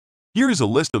Here is a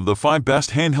list of the 5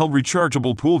 best handheld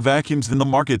rechargeable pool vacuums in the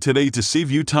market today to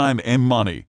save you time and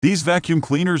money. These vacuum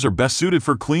cleaners are best suited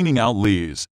for cleaning out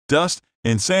leaves, dust,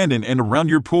 and sand in and around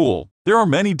your pool. There are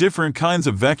many different kinds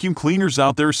of vacuum cleaners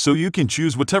out there, so you can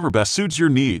choose whatever best suits your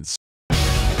needs.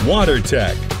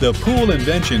 WaterTech, the pool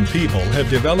invention people have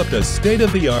developed a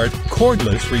state-of-the-art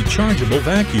cordless rechargeable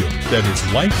vacuum that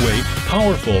is lightweight,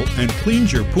 powerful, and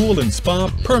cleans your pool and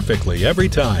spa perfectly every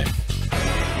time.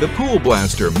 The Pool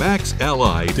Blaster Max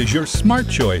Li is your smart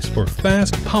choice for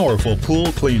fast, powerful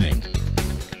pool cleaning.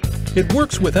 It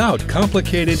works without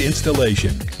complicated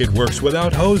installation. It works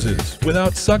without hoses,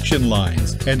 without suction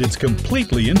lines, and it's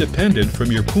completely independent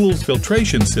from your pool's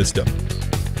filtration system.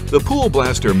 The Pool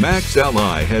Blaster Max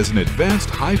Li has an advanced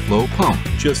high-flow pump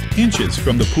just inches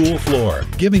from the pool floor,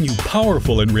 giving you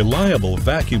powerful and reliable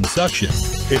vacuum suction.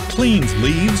 It cleans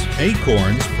leaves,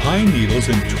 acorns, pine needles,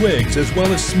 and twigs, as well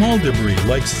as small debris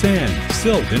like sand,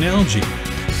 silt, and algae.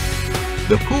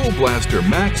 The Pool Blaster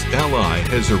Max Li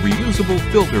has a reusable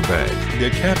filter bag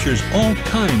that captures all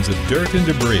kinds of dirt and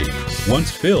debris.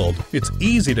 Once filled, it's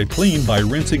easy to clean by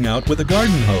rinsing out with a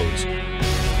garden hose.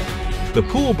 The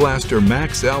Pool Blaster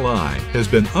Max Li has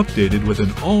been updated with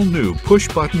an all-new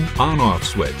push-button on-off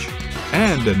switch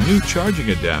and a new charging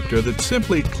adapter that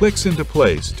simply clicks into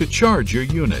place to charge your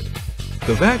unit.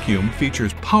 The vacuum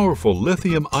features powerful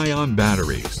lithium-ion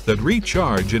batteries that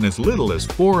recharge in as little as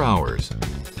 4 hours.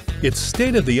 Its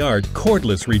state-of-the-art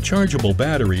cordless rechargeable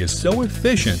battery is so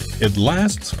efficient it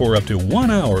lasts for up to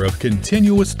 1 hour of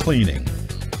continuous cleaning.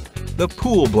 The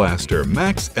Pool Blaster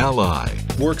Max Li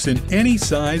works in any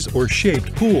size or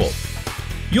shaped pool.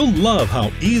 You'll love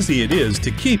how easy it is to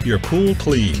keep your pool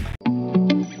clean.